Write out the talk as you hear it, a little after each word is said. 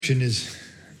is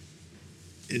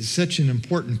such an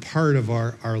important part of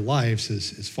our lives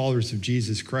as followers of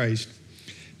Jesus Christ,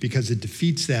 because it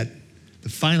defeats the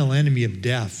final enemy of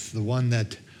death, the one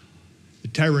that the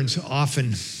tyrants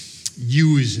often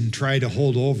use and try to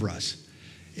hold over us.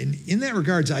 And in that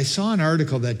regards, I saw an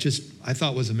article that I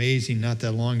thought was amazing not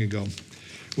that long ago.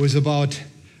 It was about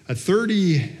a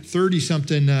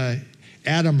 30-something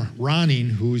Adam Ronning,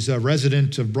 who's a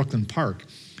resident of Brooklyn Park.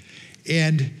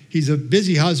 And he's a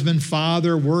busy husband,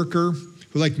 father, worker,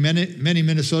 who, like many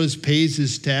Minnesotans, pays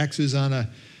his taxes out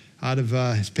of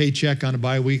his paycheck on a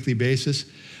biweekly basis.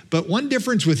 But one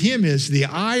difference with him is the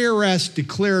IRS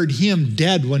declared him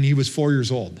dead when he was 4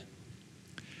 years old.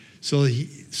 So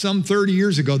some 30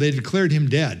 years ago, they declared him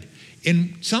dead.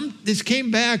 And this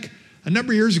came back a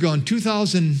number of years ago in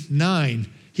 2009.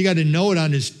 He got a note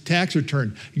on his tax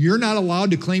return. You're not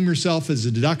allowed to claim yourself as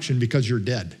a deduction because you're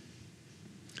dead.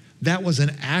 That was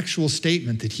an actual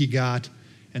statement that he got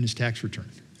in his tax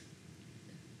return.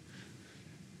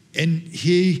 And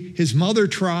his mother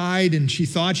tried, and she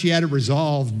thought she had it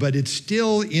resolved, but it's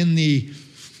still in the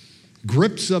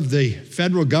grips of the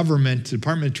federal government, the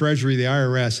Department of Treasury, the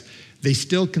IRS. They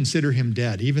still consider him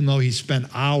dead, even though he spent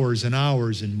hours and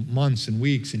hours and months and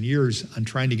weeks and years on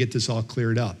trying to get this all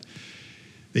cleared up.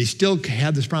 They still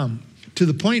had this problem, to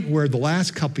the point where the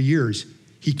last couple of years,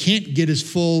 he can't get his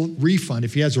full refund.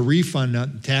 If he has a refund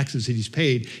on taxes that he's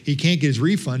paid, he can't get his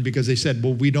refund because they said,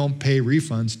 well, we don't pay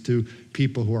refunds to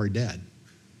people who are dead.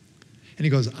 And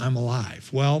he goes, I'm alive.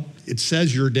 Well, it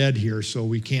says you're dead here, so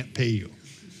we can't pay you.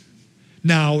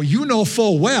 Now, you know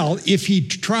full well, if he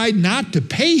tried not to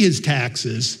pay his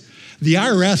taxes, the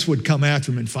IRS would come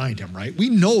after him and find him, right? We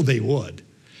know they would.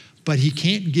 But he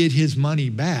can't get his money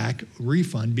back,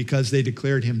 refund, because they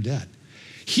declared him dead.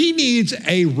 He needs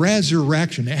a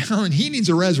resurrection. Alan, he needs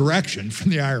a resurrection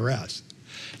from the IRS.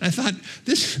 And I thought,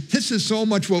 this is so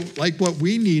much like what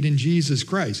we need in Jesus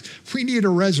Christ. We need a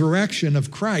resurrection of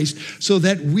Christ so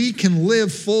that we can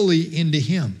live fully into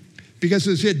him. Because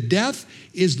as it, death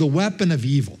is the weapon of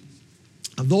evil.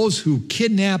 Of those who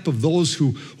kidnap, of those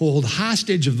who hold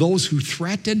hostage, of those who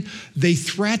threaten. They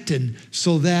threaten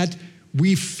so that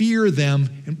we fear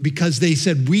them because they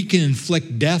said, we can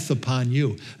inflict death upon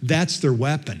you. That's their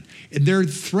weapon. And their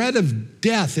threat of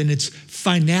death and its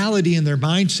finality in their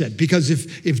mindset. Because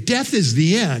if death is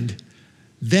the end,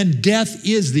 then death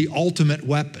is the ultimate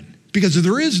weapon. Because if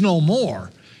there is no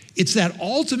more, it's that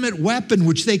ultimate weapon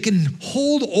which they can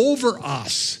hold over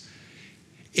us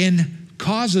and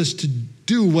cause us to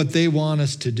do what they want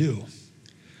us to do.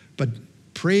 But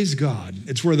praise God,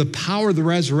 it's where the power of the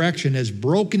resurrection has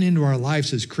broken into our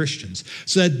lives as Christians,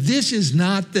 so that this is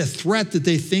not the threat that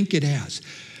they think it has.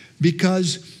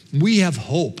 Because we have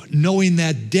hope, knowing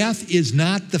that death is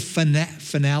not the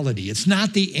finality. It's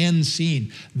not the end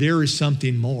scene. There is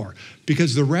something more.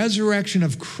 Because the resurrection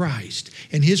of Christ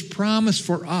and his promise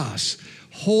for us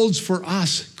holds for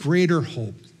us greater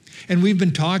hope. And we've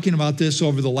been talking about this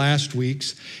over the last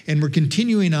weeks, and we're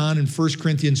continuing on in 1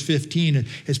 Corinthians 15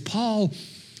 as Paul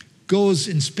goes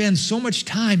and spends so much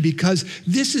time, because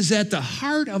this is at the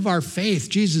heart of our faith,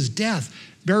 Jesus' death,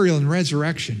 burial, and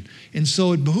resurrection. And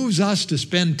so it behooves us to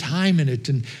spend time in it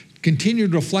and continue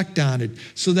to reflect on it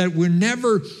so that we're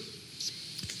never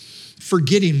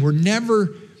forgetting, we're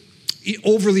never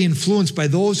overly influenced by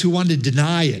those who want to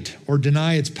deny it or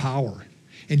deny its power.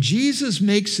 And Jesus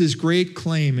makes his great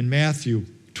claim in Matthew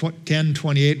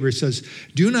 10:28, where he says,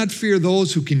 do not fear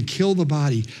those who can kill the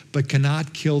body, but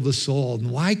cannot kill the soul.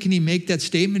 And why can he make that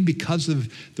statement? Because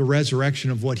of the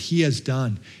resurrection of what he has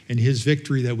done and his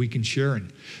victory that we can share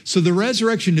in. So the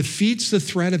resurrection defeats the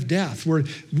threat of death, where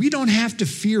we don't have to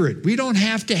fear it. We don't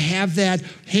have to have that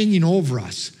hanging over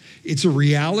us. It's a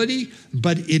reality,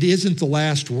 but it isn't the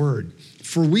last word.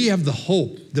 For we have the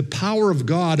hope, the power of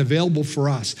God available for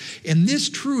us. And this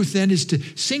truth then is to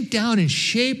sink down and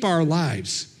shape our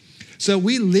lives so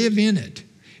we live in it.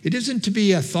 It isn't to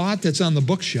be a thought that's on the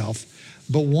bookshelf,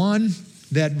 but one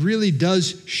that really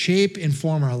does shape and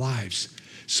form our lives.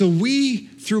 So we,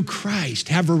 through Christ,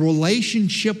 have a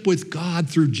relationship with God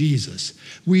through Jesus.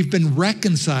 We've been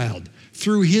reconciled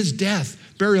through his death,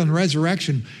 burial, and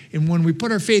resurrection. And when we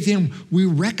put our faith in him, we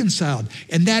reconciled.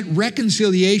 And that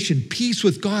reconciliation, peace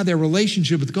with God, that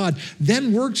relationship with God,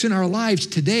 then works in our lives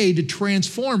today to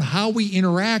transform how we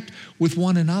interact with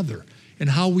one another and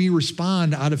how we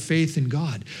respond out of faith in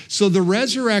God. So the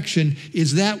resurrection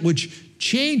is that which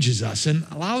changes us and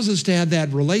allows us to have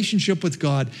that relationship with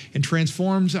God and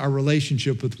transforms our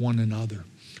relationship with one another.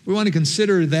 We want to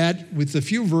consider that with a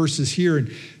few verses here in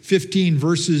 15,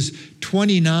 verses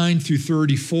 29 through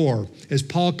 34, as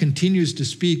Paul continues to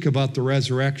speak about the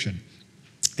resurrection.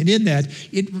 And in that,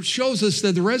 it shows us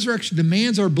that the resurrection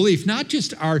demands our belief, not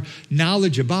just our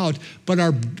knowledge about, but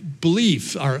our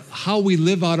belief, how we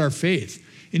live out our faith.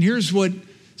 And here's what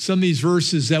some of these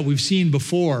verses that we've seen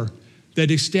before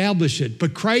that establish it.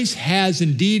 But Christ has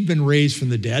indeed been raised from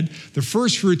the dead, the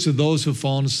first fruits of those who have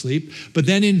fallen asleep. But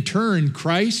then in turn,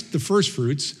 Christ, the first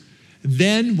fruits,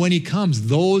 then when he comes,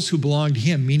 those who belong to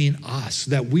him, meaning us,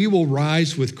 that we will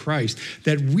rise with Christ,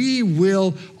 that we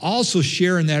will also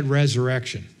share in that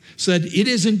resurrection. So that it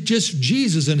isn't just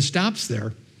Jesus and it stops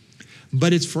there,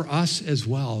 but it's for us as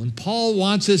well. And Paul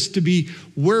wants us to be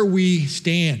where we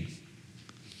stand.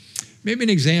 Maybe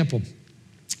an example,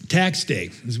 tax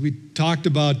day. As we talked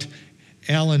about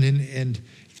Alan and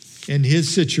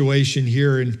his situation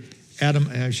here, and Adam,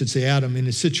 in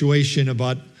his situation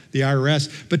about the IRS.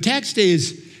 But tax day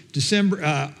is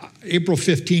April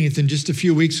 15th, and just a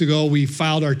few weeks ago, we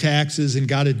filed our taxes and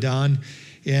got it done.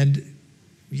 And,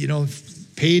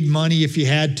 paid money if you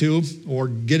had to, or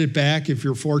get it back if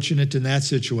you're fortunate in that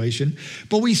situation.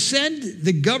 But we send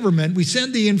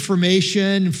the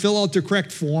information, fill out the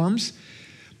correct forms.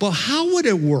 But how would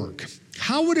it work?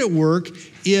 How would it work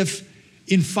if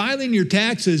in filing your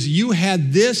taxes, you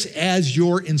had this as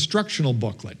your instructional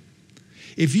booklet?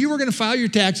 If you were going to file your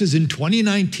taxes in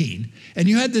 2019 and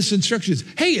you had this instructions,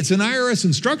 hey, it's an IRS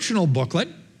instructional booklet,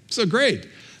 so great.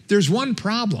 There's one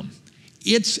problem.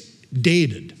 It's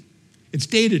dated. It's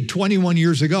dated 21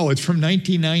 years ago. It's from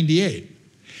 1998.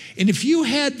 And if you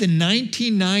had the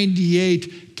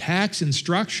 1998 tax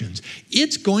instructions,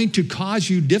 it's going to cause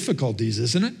you difficulties,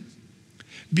 isn't it?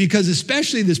 Because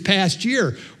especially this past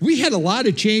year, we had a lot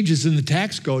of changes in the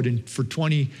tax code for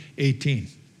 2018.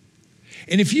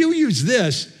 And if you use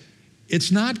this, it's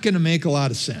not going to make a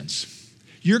lot of sense.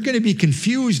 You're going to be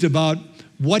confused about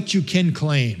what you can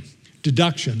claim,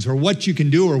 deductions, or what you can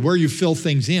do, or where you fill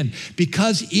things in,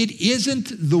 because it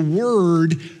isn't the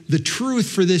word, the truth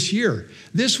for this year.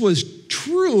 This was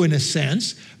true in a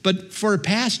sense, but for a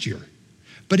past year.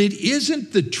 But it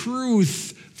isn't the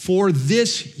truth for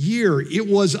this year. It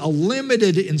was a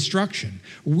limited instruction.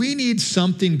 We need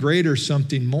something greater,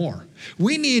 something more.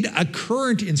 We need a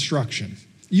current instruction.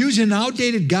 Using an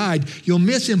outdated guide, you'll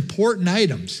miss important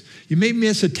items. You may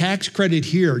miss a tax credit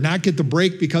here, not get the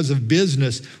break because of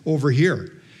business over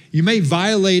here. You may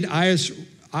violate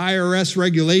IRS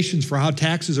regulations for how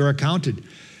taxes are accounted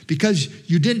because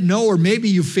you didn't know, or maybe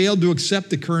you failed to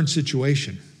accept the current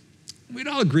situation. We'd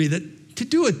all agree that to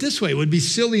do it this way would be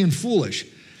silly and foolish.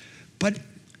 But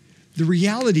the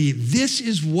reality, this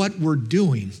is what we're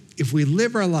doing if we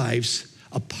live our lives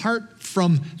apart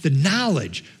from the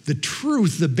knowledge, the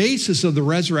truth, the basis of the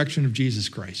resurrection of Jesus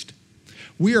Christ.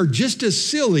 We are just as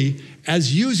silly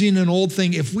as using an old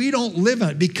thing if we don't live on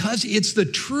it, because it's the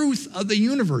truth of the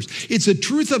universe. It's the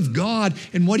truth of God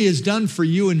and what he has done for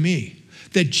you and me,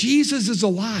 that Jesus is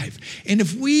alive. And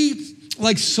if we,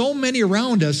 like so many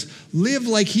around us, live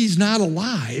like he's not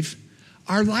alive,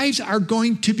 our lives are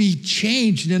going to be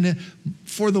changed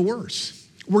for the worse.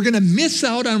 We're going to miss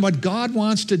out on what God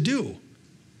wants to do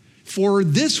for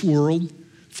this world,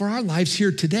 for our lives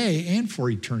here today, and for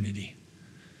eternity.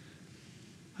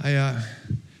 I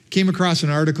came across an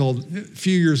article, a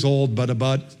few years old, but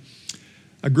about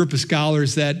a group of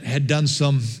scholars that had done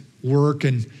some work,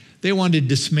 and they wanted to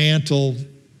dismantle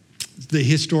the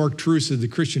historic truths of the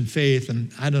Christian faith,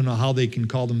 and I don't know how they can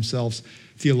call themselves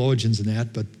theologians in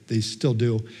that, but they still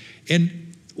do.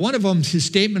 And one of them, his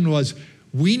statement was,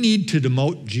 we need to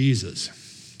demote Jesus.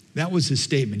 That was his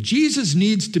statement. Jesus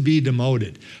needs to be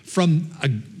demoted from a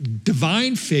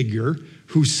divine figure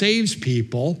who saves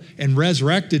people and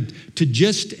resurrected to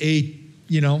just a,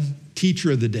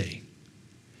 teacher of the day.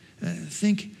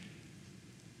 Think,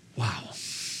 wow.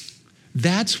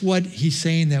 That's what he's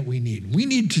saying that we need. We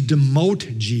need to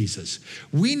demote Jesus.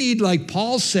 We need, like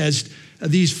Paul says,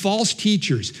 these false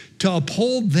teachers, to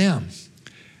uphold them.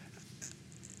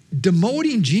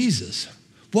 Demoting Jesus.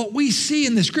 What we see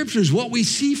in the scriptures, what we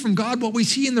see from God, what we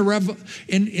see in the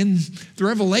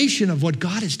revelation of what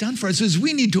God has done for us is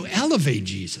we need to elevate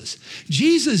Jesus.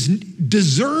 Jesus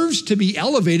deserves to be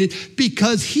elevated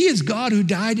because he is God who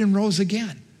died and rose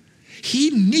again.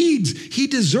 He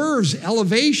deserves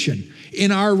elevation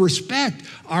in our respect,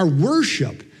 our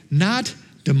worship, not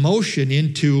demotion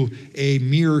into a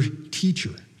mere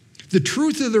teacher. The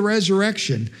truth of the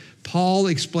resurrection, Paul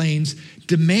explains,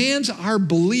 demands our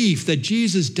belief that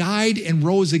Jesus died and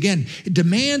rose again. It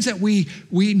demands that we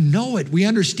know it, we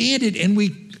understand it, and we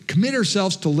commit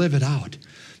ourselves to live it out.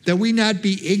 That we not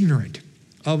be ignorant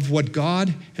of what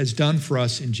God has done for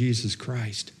us in Jesus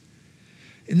Christ.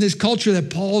 In this culture that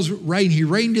Paul's writing, he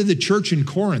writing to the church in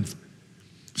Corinth.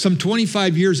 some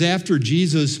 25 years after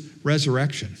Jesus'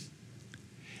 resurrection.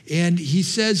 And he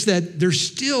says that there's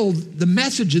still, the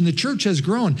message in the church has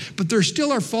grown, but there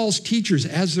still are false teachers,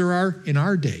 as there are in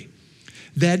our day,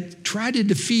 that try to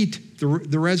defeat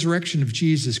the resurrection of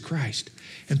Jesus Christ.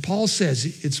 And Paul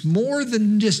says it's more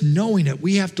than just knowing it.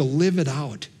 We have to live it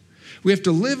out. We have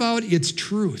to live out its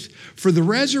truth. For the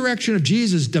resurrection of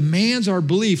Jesus demands our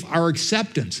belief, our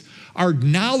acceptance, our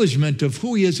acknowledgement of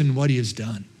who he is and what he has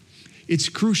done. It's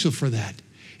crucial for that.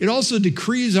 It also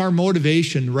decrees our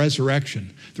motivation,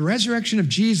 resurrection. The resurrection of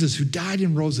Jesus who died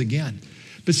and rose again.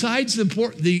 Besides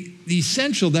the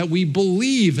essential that we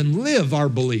believe and live our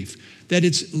belief, that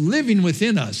it's living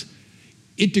within us,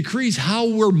 it decrees how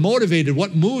we're motivated,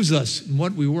 what moves us, and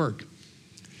what we work.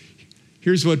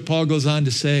 Here's what Paul goes on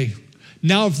to say.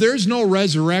 Now, if there's no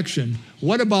resurrection,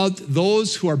 what about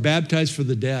those who are baptized for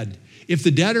the dead? If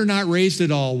the dead are not raised at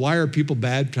all, why are people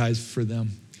baptized for them?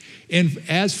 And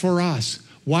as for us,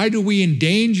 why do we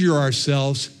endanger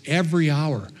ourselves every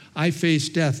hour? I face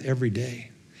death every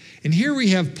day. And here we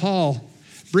have Paul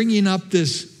bringing up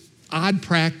this odd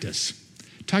practice,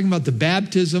 talking about the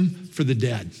baptism for the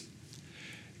dead.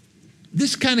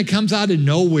 This kind of comes out of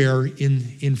nowhere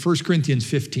in 1 Corinthians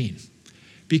 15.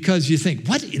 Because you think,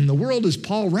 what in the world is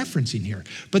Paul referencing here?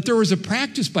 But there was a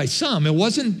practice by some. It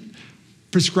wasn't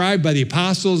prescribed by the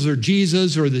apostles or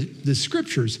Jesus or the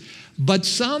scriptures. But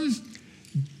some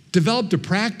developed a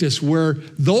practice where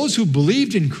those who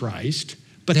believed in Christ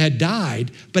but had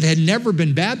died but had never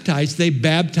been baptized, they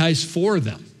baptized for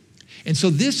them. And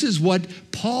so this is what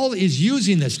Paul is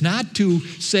using this, not to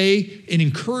say and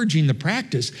encouraging the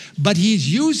practice, but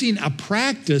he's using a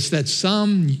practice that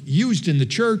some used in the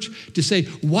church to say,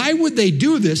 why would they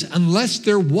do this unless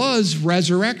there was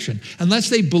resurrection? Unless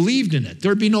they believed in it.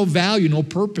 There'd be no value, no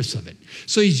purpose of it.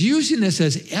 So he's using this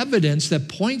as evidence that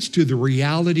points to the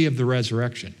reality of the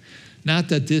resurrection. Not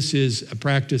that this is a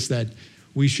practice that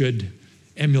we should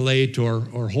emulate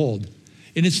or hold.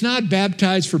 And it's not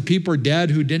baptized for people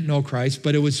dead who didn't know Christ,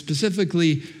 but it was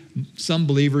specifically some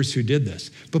believers who did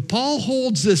this. But Paul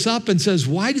holds this up and says,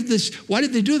 why did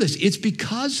they do this? It's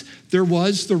because there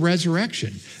was the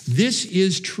resurrection. This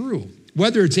is true.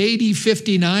 Whether it's AD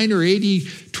 59 or AD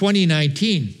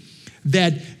 2019,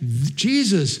 that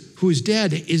Jesus who is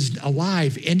dead is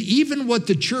alive. And even what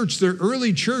the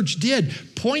early church did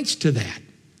points to that.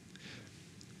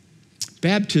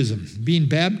 Baptism, being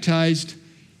baptized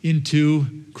into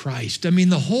Christ. I mean,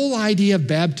 the whole idea of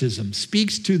baptism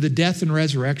speaks to the death and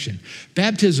resurrection.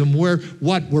 Baptism, where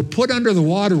what? We're put under the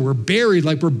water, we're buried,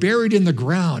 like we're buried in the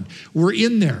ground. We're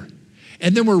in there.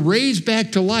 And then we're raised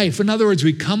back to life. In other words,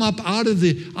 we come up out of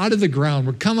the ground,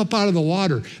 we come up out of the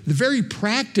water. The very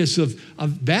practice of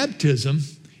baptism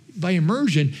by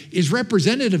immersion is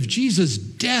representative of Jesus'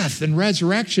 death and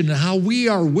resurrection and how we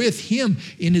are with him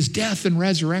in his death and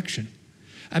resurrection.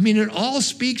 I mean, it all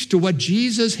speaks to what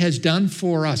Jesus has done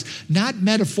for us, not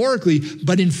metaphorically,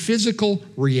 but in physical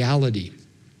reality.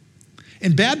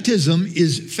 And baptism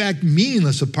is, in fact,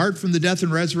 meaningless apart from the death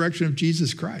and resurrection of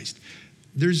Jesus Christ.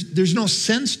 There's no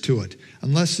sense to it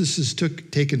unless this has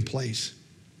taken place.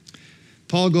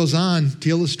 Paul goes on to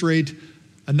illustrate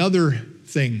another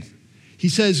thing. He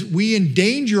says, we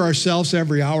endanger ourselves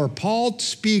every hour. Paul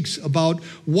speaks about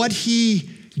what he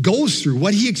goes through,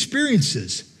 what he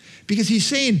experiences. Because he's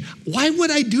saying, why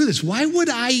would I do this? Why would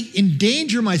I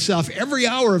endanger myself every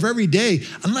hour of every day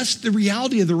unless the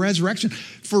reality of the resurrection?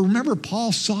 For remember,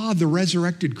 Paul saw the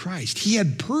resurrected Christ. He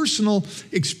had personal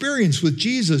experience with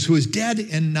Jesus who is dead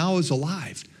and now is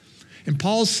alive. And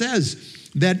Paul says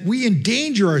that we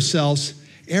endanger ourselves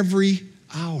every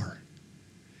hour.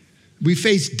 We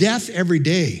face death every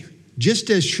day. Just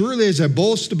as surely as I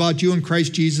boast about you in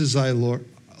Christ Jesus,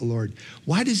 Lord.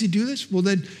 Why does he do this? Well,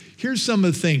 then, here's some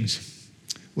of the things.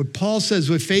 What Paul says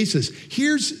what faces.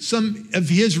 Here's some of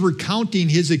his recounting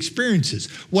his experiences.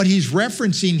 What he's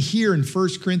referencing here in 1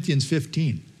 Corinthians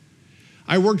 15.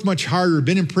 I worked much harder,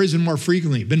 been in prison more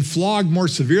frequently, been flogged more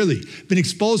severely, been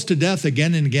exposed to death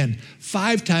again and again.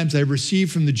 5 times I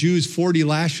received from the Jews 40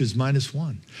 lashes minus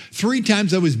 1. 3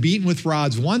 times I was beaten with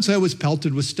rods. Once I was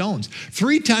pelted with stones.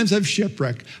 3 times I've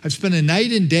shipwrecked. I've spent a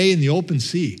night and day in the open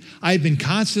sea. I've been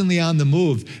constantly on the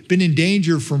move, been in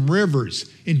danger from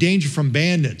rivers, in danger from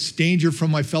bandits, danger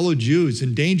from my fellow Jews,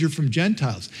 in danger from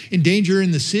Gentiles, in danger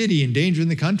in the city, in danger in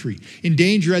the country, in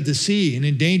danger at the sea, and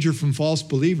in danger from false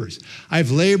believers.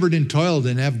 I've labored and toiled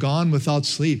and have gone without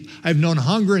sleep. I've known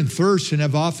hunger and thirst and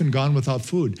have often gone without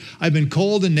food. I've been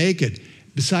cold and naked.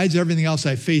 Besides everything else,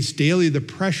 I face daily the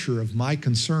pressure of my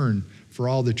concern for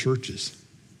all the churches.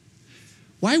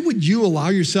 Why would you allow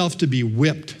yourself to be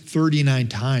whipped 39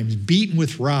 times, beaten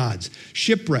with rods,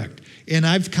 shipwrecked? And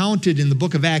I've counted in the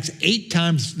book of Acts 8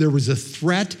 times there was a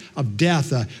threat of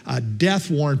death, a death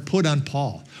warrant put on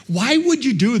Paul. Why would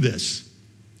you do this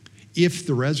if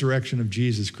the resurrection of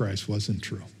Jesus Christ wasn't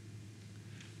true?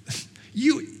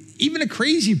 Even a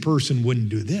crazy person wouldn't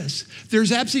do this.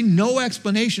 There's absolutely no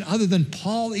explanation other than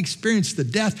Paul experienced the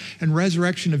death and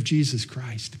resurrection of Jesus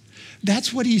Christ.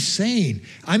 That's what he's saying.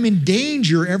 I'm in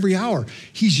danger every hour.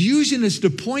 He's using this to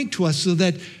point to us so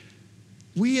that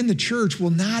we in the church will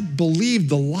not believe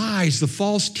the lies, the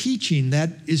false teaching that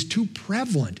is too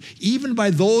prevalent, even by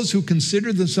those who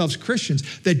consider themselves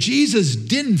Christians, that Jesus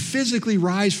didn't physically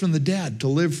rise from the dead to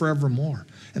live forevermore,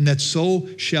 and that so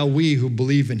shall we who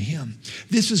believe in him.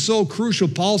 This is so crucial.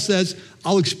 Paul says,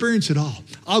 I'll experience it all.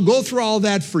 I'll go through all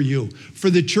that for you, for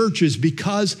the churches,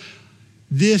 because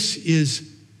this is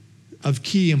of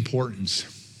key importance.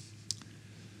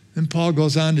 Then Paul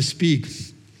goes on to speak.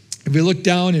 If we look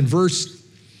down in verse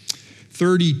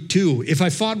 32, if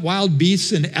I fought wild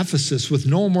beasts in Ephesus with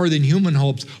no more than human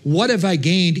hopes, what have I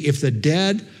gained if the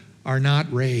dead are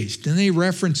not raised? And he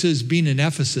references being in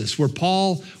Ephesus, where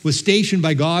Paul was stationed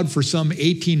by God for some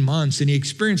 18 months, and he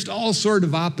experienced all sort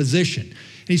of opposition.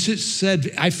 And he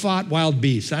said, I fought wild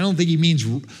beasts. I don't think he means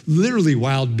literally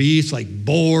wild beasts like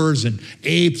boars and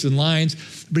apes and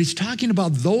lions, but he's talking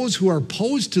about those who are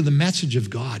opposed to the message of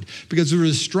God, because there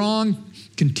was a strong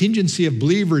contingency of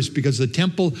believers because the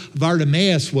temple of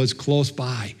Artemis was close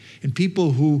by. And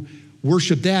people who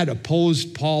worshiped that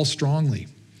opposed Paul strongly.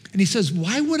 And he says,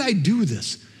 why would I do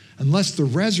this unless the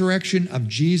resurrection of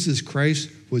Jesus Christ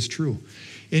was true?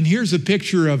 And here's a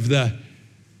picture of the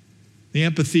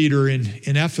amphitheater in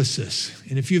Ephesus.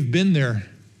 And if you've been there,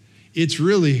 it's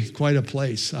really quite a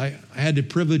place. I had the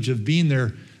privilege of being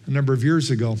there a number of years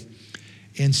ago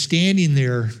and standing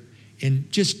there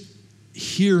and just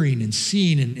hearing and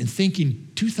seeing and thinking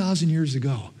 2,000 years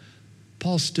ago,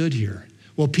 Paul stood here.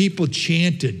 Well, people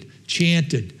chanted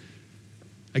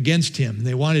against him. And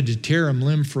they wanted to tear him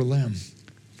limb for limb.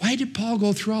 Why did Paul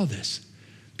go through all this?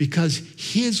 Because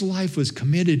his life was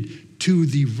committed to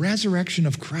the resurrection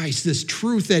of Christ, this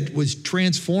truth that was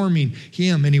transforming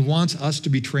him, and he wants us to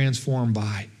be transformed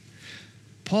by.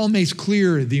 Paul makes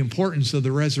clear the importance of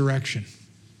the resurrection.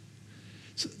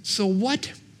 So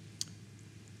what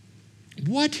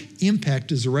impact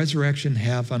does the resurrection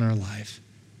have on our life?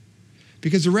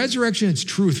 Because the resurrection is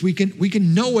truth. We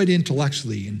can know it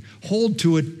intellectually and hold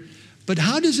to it, but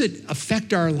how does it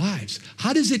affect our lives?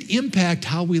 How does it impact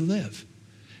how we live?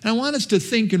 And I want us to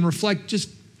think and reflect just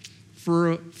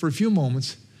for a few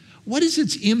moments. What is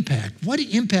its impact? What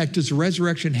impact does the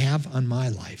resurrection have on my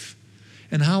life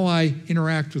and how I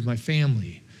interact with my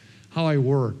family, how I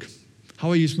work,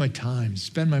 how I use my time,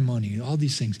 spend my money, all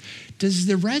these things? Does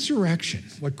the resurrection,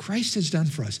 what Christ has done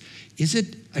for us, is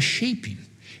it a shaping?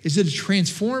 Is it a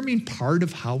transforming part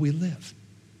of how we live?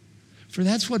 For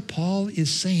that's what Paul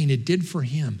is saying it did for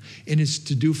him, and it's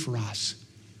to do for us.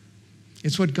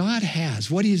 It's what God has,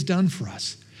 what he has done for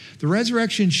us. The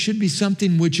resurrection should be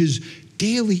something which is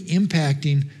daily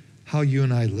impacting how you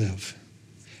and I live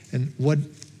and what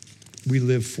we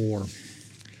live for.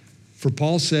 For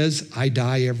Paul says, I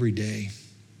die every day.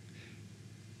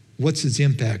 What's its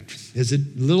impact? Is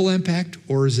it little impact,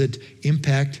 or is it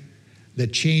impact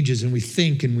that changes and we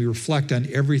think and we reflect on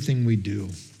everything we do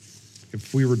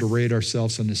if we were to rate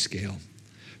ourselves on a scale?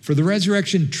 For the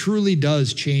resurrection truly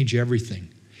does change everything.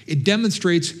 It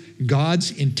demonstrates God's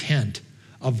intent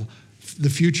of the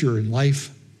future in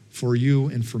life for you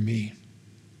and for me.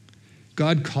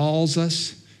 God calls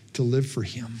us to live for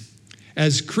him.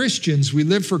 As Christians, we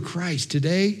live for Christ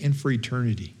today and for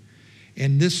eternity.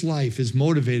 And this life is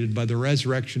motivated by the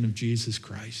resurrection of Jesus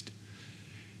Christ.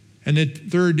 And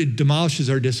third, it demolishes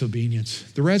our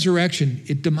disobedience. The resurrection,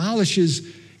 it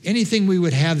demolishes anything we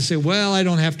would have to say, well, I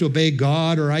don't have to obey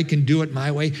God or I can do it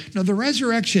my way. No, the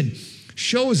resurrection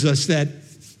shows us that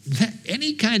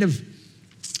any kind of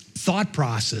thought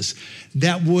process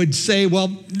that would say,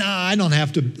 well, I don't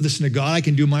have to listen to God, I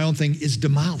can do my own thing, is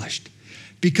demolished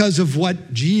because of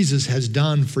what Jesus has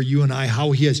done for you and I,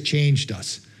 how he has changed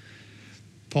us.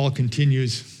 Paul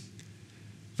continues,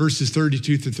 verses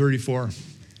 32 through 34.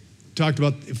 Talked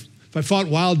about, if I fought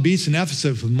wild beasts in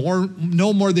Ephesus with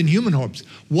no more than human hopes,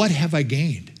 what have I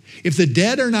gained? If the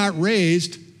dead are not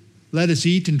raised, let us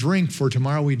eat and drink, for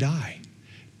tomorrow we die.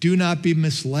 Do not be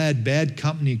misled. Bad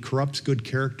company corrupts good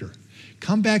character.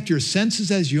 Come back to your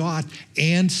senses as you ought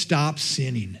and stop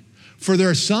sinning. For there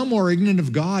are some who are ignorant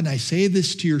of God, and I say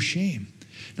this to your shame.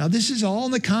 Now, this is all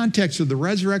in the context of the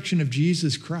resurrection of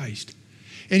Jesus Christ.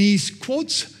 And he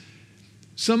quotes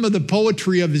some of the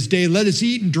poetry of his day. Let us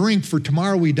eat and drink, for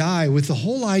tomorrow we die, with the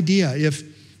whole idea, if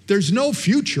there's no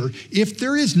future, if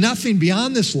there is nothing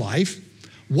beyond this life,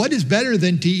 what is better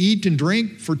than to eat and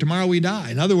drink, for tomorrow we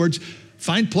die? In other words,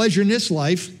 find pleasure in this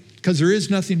life because there is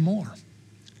nothing more.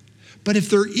 But if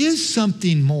there is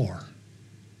something more,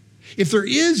 if there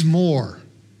is more,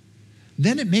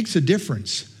 then it makes a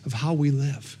difference of how we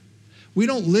live. We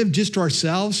don't live just to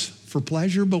ourselves for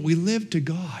pleasure, but we live to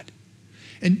God.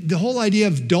 And the whole idea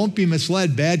of don't be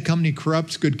misled, bad company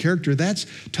corrupts good character, that's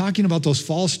talking about those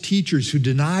false teachers who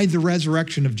denied the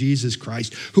resurrection of Jesus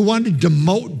Christ, who wanted to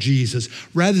demote Jesus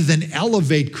rather than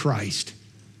elevate Christ.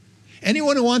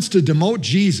 Anyone who wants to demote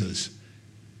Jesus,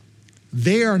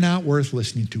 they are not worth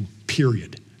listening to,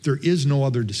 period. There is no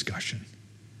other discussion.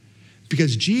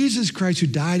 Because Jesus Christ, who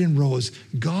died and rose,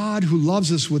 God who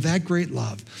loves us with that great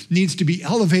love, needs to be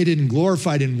elevated and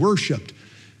glorified and worshiped.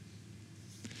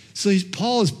 So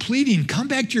Paul is pleading, come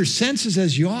back to your senses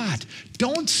as you ought.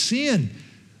 Don't sin.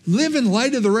 Live in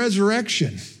light of the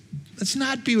resurrection. Let's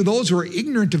not be with those who are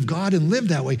ignorant of God and live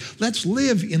that way. Let's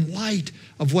live in light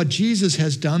of what Jesus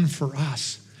has done for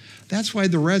us. That's why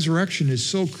the resurrection is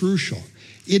so crucial.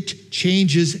 It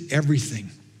changes everything.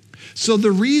 So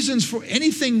the reasons for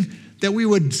anything that we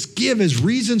would give as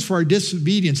reasons for our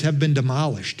disobedience have been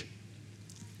demolished.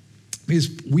 Because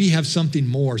we have something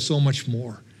more, so much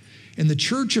more. And the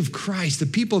church of Christ, the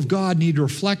people of God, need to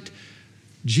reflect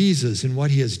Jesus and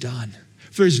what he has done.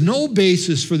 If there's no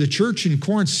basis for the church in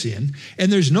Corinth's sin,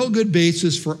 and there's no good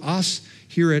basis for us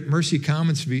here at Mercy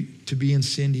Commons to be in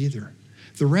sin either.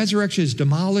 The resurrection has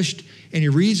demolished any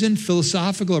reason,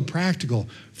 philosophical or practical,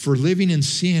 for living in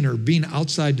sin or being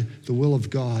outside the will of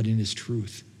God in his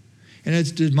truth. And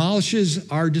as it demolishes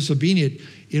our disobedience,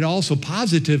 it also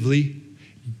positively,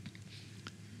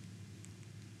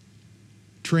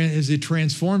 as it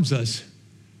transforms us,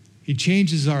 he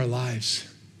changes our lives.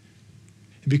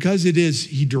 And because it is,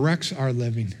 he directs our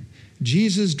living.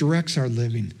 Jesus directs our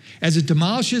living. As it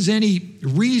demolishes any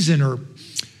reason or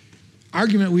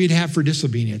argument we'd have for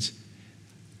disobedience,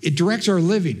 it directs our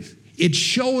living. It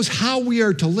shows how we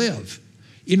are to live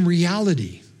in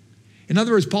reality. In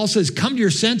other words, Paul says, come to your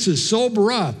senses,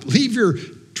 sober up, leave your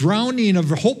drowning of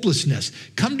hopelessness,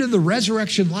 come to the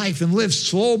resurrection life and live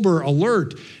sober,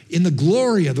 alert in the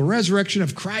glory of the resurrection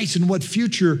of Christ and what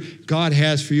future God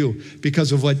has for you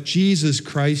because of what Jesus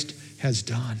Christ has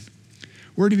done.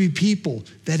 We're to be people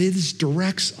that it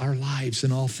directs our lives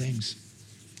in all things.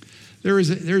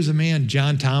 There's a man,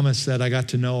 John Thomas, that I got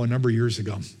to know a number of years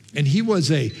ago. And he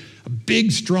was a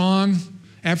big, strong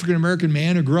African-American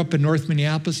man who grew up in North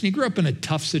Minneapolis. And he grew up in a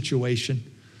tough situation.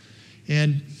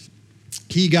 And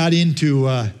he got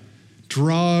into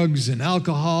drugs and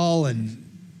alcohol and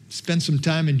spent some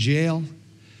time in jail.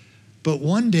 But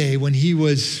one day when he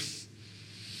was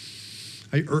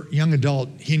a young adult,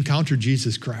 he encountered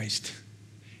Jesus Christ.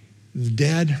 The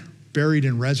dead, buried,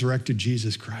 and resurrected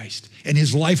Jesus Christ. And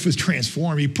his life was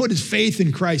transformed. He put his faith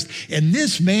in Christ. And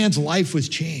this man's life was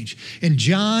changed. And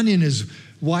John and his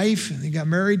wife, they got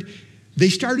married. They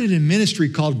started a ministry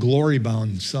called Glory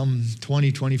Bound some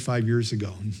 20, 25 years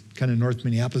ago, kind of North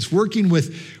Minneapolis, working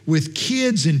with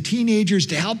kids and teenagers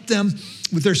to help them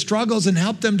with their struggles and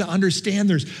help them to understand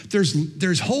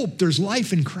there's hope, there's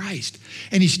life in Christ.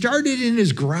 And he started in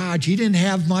his garage. He didn't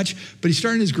have much, but he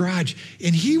started in his garage.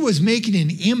 And he was making an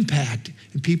impact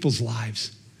in people's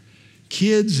lives.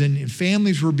 Kids and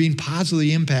families were being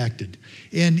positively impacted.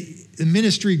 And the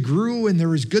ministry grew and there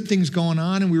was good things going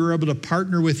on, and we were able to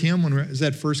partner with him when it was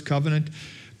that first covenant,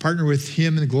 partner with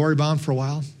him in the Glory Bound for a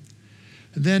while.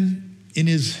 And then in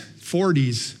his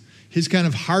 40s, his kind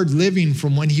of hard living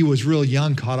from when he was real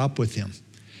young caught up with him.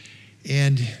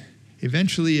 And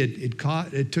eventually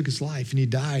it took his life, and he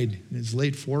died in his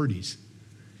late 40s.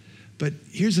 But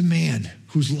here's a man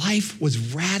whose life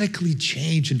was radically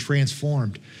changed and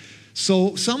transformed.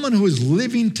 So someone who was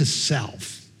living to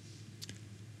self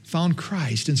found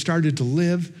Christ and started to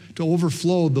live to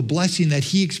overflow the blessing that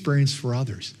he experienced for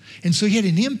others. And so he had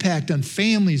an impact on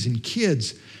families and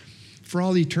kids for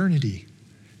all eternity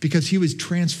because he was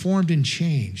transformed and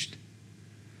changed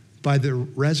by the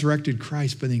resurrected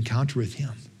Christ, by the encounter with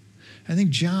him. I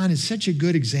think John is such a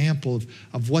good example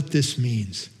of what this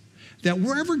means. That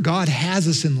wherever God has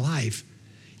us in life,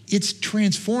 it's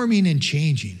transforming and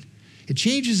changing. It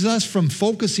changes us from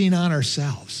focusing on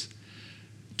ourselves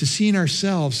to seeing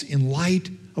ourselves in light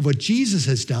of what Jesus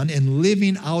has done and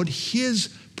living out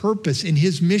his purpose and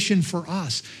his mission for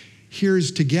us.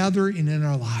 Here's together and in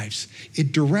our lives.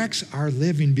 It directs our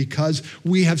living because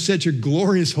we have such a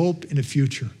glorious hope in a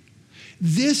future.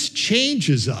 This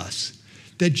changes us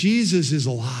that Jesus is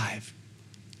alive.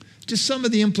 just some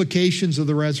of the implications of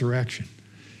the resurrection.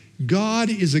 God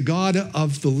is a God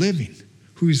of the living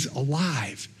who's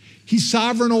alive. He's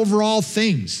sovereign over all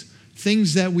things,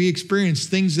 things that we experience,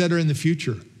 things that are in the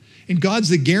future. And God's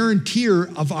the guarantor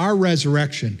of our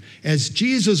resurrection. As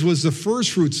Jesus was the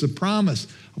first fruits, the promise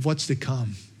of what's to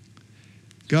come.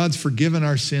 God's forgiven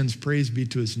our sins, praise be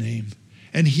to his name.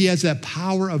 And he has that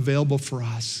power available for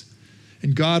us.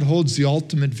 And God holds the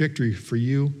ultimate victory for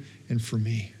you and for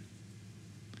me.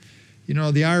 You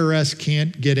know, the IRS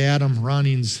can't get Adam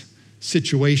Roning's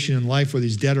situation in life, whether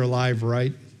he's dead or alive,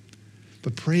 right?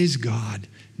 But praise God,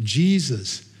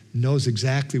 Jesus knows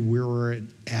exactly where we're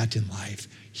at in life.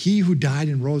 He who died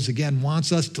and rose again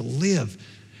wants us to live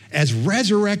as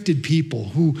resurrected people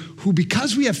who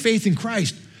because we have faith in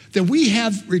Christ, that we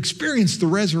have experienced the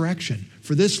resurrection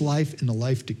for this life and the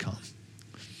life to come.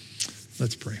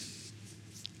 Let's pray.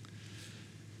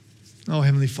 Oh,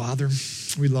 Heavenly Father,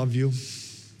 we love you.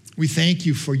 We thank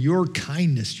you for your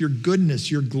kindness, your goodness,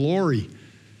 your glory,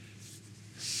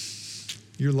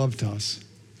 your love to us.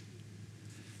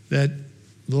 That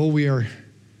though we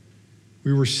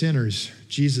were sinners,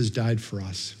 Jesus died for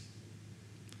us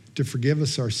to forgive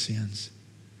us our sins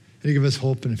and to give us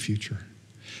hope in the future.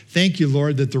 Thank you,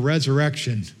 Lord, that the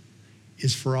resurrection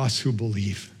is for us who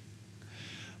believe.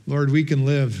 Lord, we can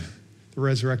live the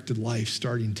resurrected life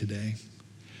starting today,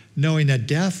 knowing that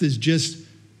death is just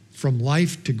from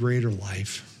life to greater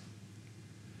life.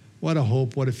 What a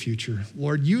hope, what a future.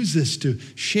 Lord, use this to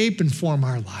shape and form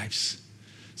our lives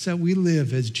so that we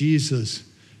live as Jesus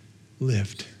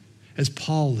lived, as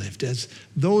Paul lived, as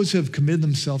those who have committed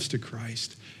themselves to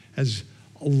Christ, as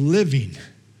living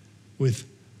with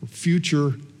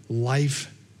future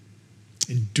life,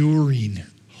 enduring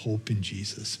hope in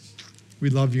Jesus.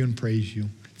 We love you and praise you.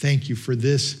 Thank you for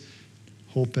this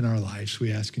hope in our lives.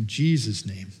 We ask in Jesus'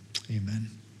 name,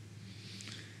 amen.